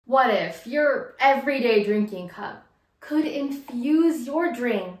What if your everyday drinking cup could infuse your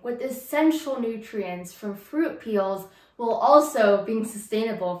drink with essential nutrients from fruit peels while also being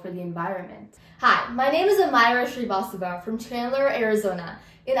sustainable for the environment? Hi, my name is Amaira Srivastava from Chandler, Arizona,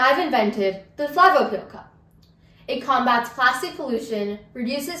 and I've invented the FlavoPeel cup. It combats plastic pollution,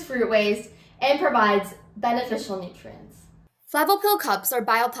 reduces fruit waste, and provides beneficial nutrients. FlavoPeel cups are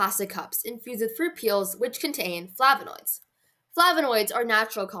bioplastic cups infused with fruit peels which contain flavonoids. Flavonoids are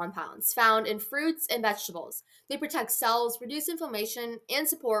natural compounds found in fruits and vegetables. They protect cells, reduce inflammation, and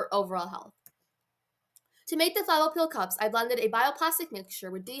support overall health. To make the FlavoPeel cups, I blended a bioplastic mixture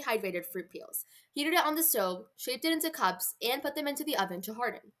with dehydrated fruit peels, heated it on the stove, shaped it into cups, and put them into the oven to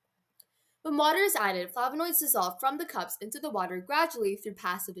harden. When water is added, flavonoids dissolve from the cups into the water gradually through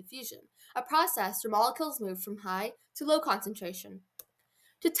passive diffusion, a process where molecules move from high to low concentration.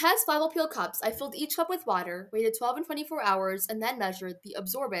 To test FlavoPeel cups, I filled each cup with water, waited 12 and 24 hours, and then measured the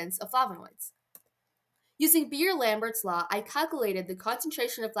absorbance of flavonoids. Using Beer-Lambert's law, I calculated the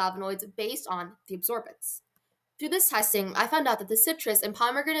concentration of flavonoids based on the absorbance. Through this testing, I found out that the citrus and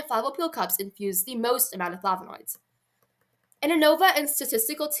pomegranate FlavoPeel cups infuse the most amount of flavonoids. An ANOVA and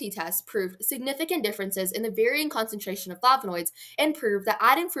statistical t-test proved significant differences in the varying concentration of flavonoids and proved that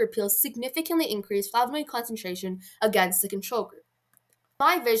adding fruit peels significantly increased flavonoid concentration against the control group.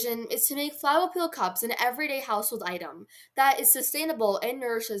 My vision is to make FlavoPeel cups an everyday household item that is sustainable and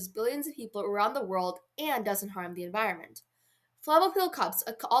nourishes billions of people around the world and doesn't harm the environment. FlavoPeel cups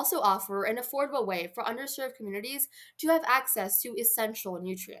also offer an affordable way for underserved communities to have access to essential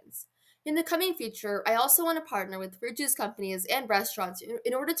nutrients. In the coming future, I also want to partner with fruit juice companies and restaurants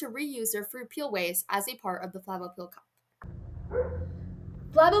in order to reuse their fruit peel waste as a part of the FlavoPeel cup.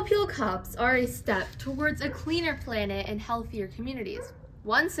 FlavoPeel cups are a step towards a cleaner planet and healthier communities,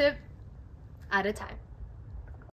 one sip at a time.